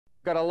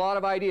Got a lot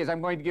of ideas. I'm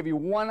going to give you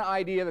one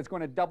idea that's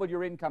going to double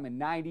your income in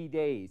 90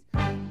 days.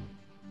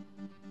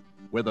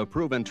 With a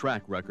proven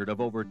track record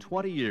of over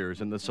 20 years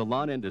in the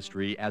salon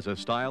industry as a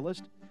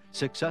stylist,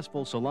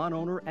 successful salon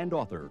owner, and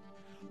author,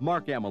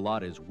 Mark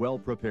Amelotte is well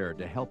prepared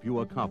to help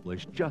you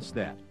accomplish just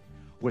that,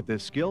 with the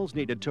skills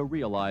needed to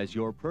realize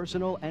your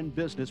personal and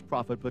business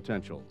profit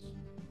potentials.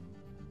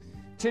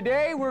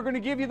 Today, we're going to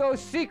give you those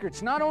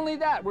secrets. Not only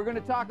that, we're going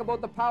to talk about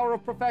the power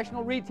of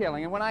professional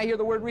retailing. And when I hear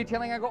the word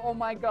retailing, I go, oh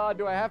my God,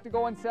 do I have to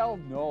go and sell?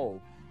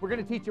 No. We're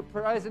going to teach you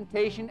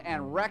presentation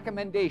and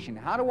recommendation.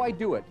 How do I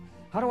do it?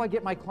 How do I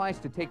get my clients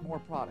to take more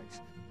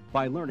products?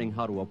 By learning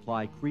how to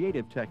apply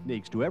creative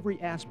techniques to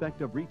every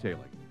aspect of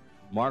retailing,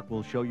 Mark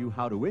will show you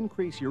how to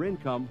increase your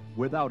income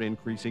without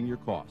increasing your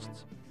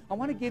costs. I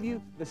want to give you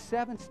the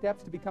 7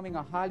 steps to becoming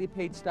a highly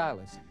paid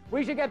stylist.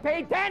 We should get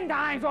paid 10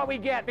 times what we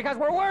get because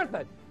we're worth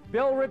it.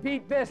 Build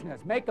repeat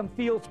business. Make them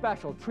feel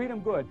special. Treat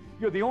them good.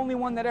 You're the only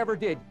one that ever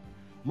did.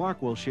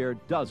 Mark will share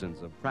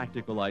dozens of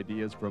practical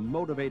ideas from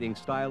motivating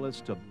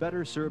stylists to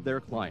better serve their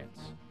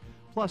clients,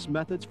 plus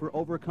methods for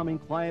overcoming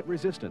client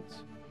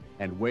resistance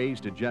and ways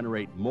to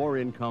generate more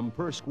income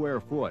per square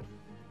foot.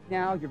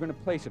 Now you're going to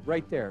place it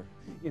right there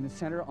in the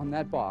center on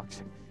that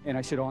box. And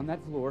I said on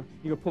that floor,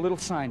 you're going to put a little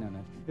sign on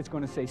it. It's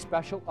going to say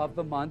special of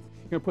the month.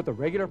 You're going to put the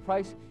regular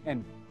price,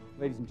 and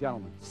ladies and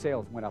gentlemen,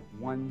 sales went up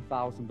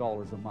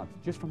 $1,000 a month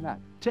just from that.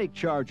 Take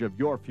charge of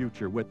your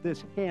future with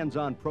this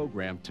hands-on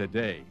program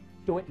today.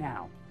 Do it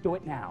now. Do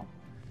it now.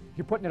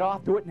 You're putting it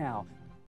off, do it now.